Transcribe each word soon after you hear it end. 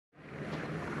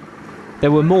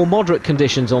There were more moderate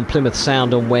conditions on Plymouth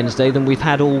Sound on Wednesday than we've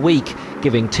had all week,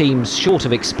 giving teams short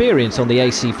of experience on the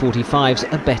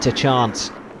AC45s a better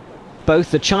chance.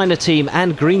 Both the China team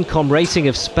and Greencom Racing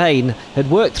of Spain had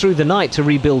worked through the night to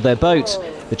rebuild their boats.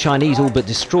 The Chinese all but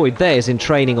destroyed theirs in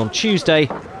training on Tuesday.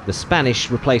 The Spanish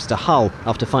replaced a hull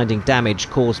after finding damage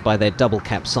caused by their double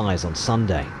capsize on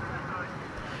Sunday.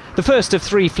 The first of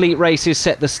 3 fleet races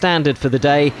set the standard for the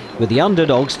day, with the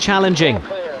underdogs challenging.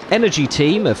 Energy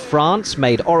Team of France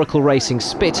made Oracle Racing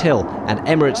Spithill, and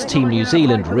Emirates Team New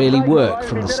Zealand really work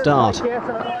from the start.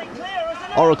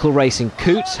 Oracle Racing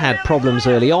Coots had problems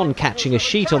early on catching a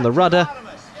sheet on the rudder.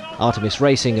 Artemis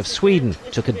Racing of Sweden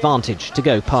took advantage to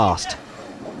go past.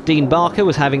 Dean Barker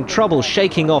was having trouble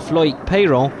shaking off Loïc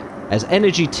Peyron as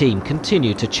Energy Team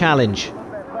continued to challenge.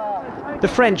 The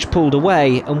French pulled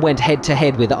away and went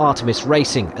head-to-head with Artemis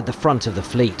Racing at the front of the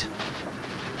fleet.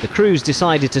 The crews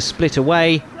decided to split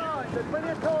away.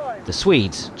 The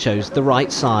Swedes chose the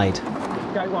right side.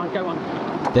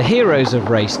 The heroes of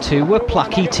race 2 were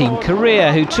plucky Team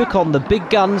Korea, who took on the big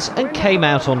guns and came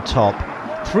out on top.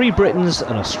 3 Britons,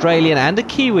 an Australian and a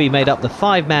Kiwi made up the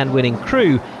 5-man winning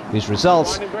crew, whose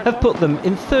results have put them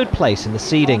in 3rd place in the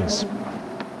seedings.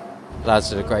 Lads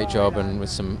did a great job and with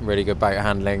some really good boat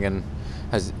handling, and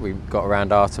as we got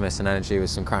around Artemis and Energy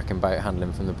with some cracking boat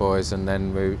handling from the boys, and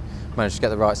then we managed to get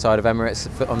the right side of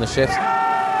Emirates on the shift.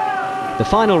 The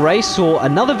final race saw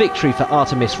another victory for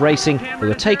Artemis Racing, who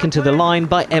were taken to the line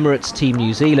by Emirates Team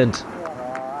New Zealand.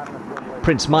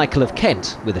 Prince Michael of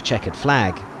Kent with a checkered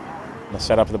flag. The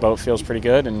setup of the boat feels pretty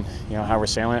good, and how we're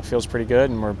sailing it feels pretty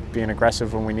good, and we're being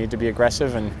aggressive when we need to be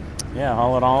aggressive, and yeah,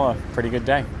 all in all, a pretty good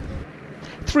day.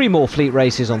 3 more fleet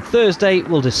races on Thursday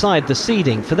will decide the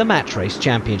seeding for the Match Race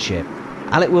Championship.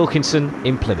 Alec Wilkinson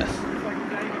in Plymouth.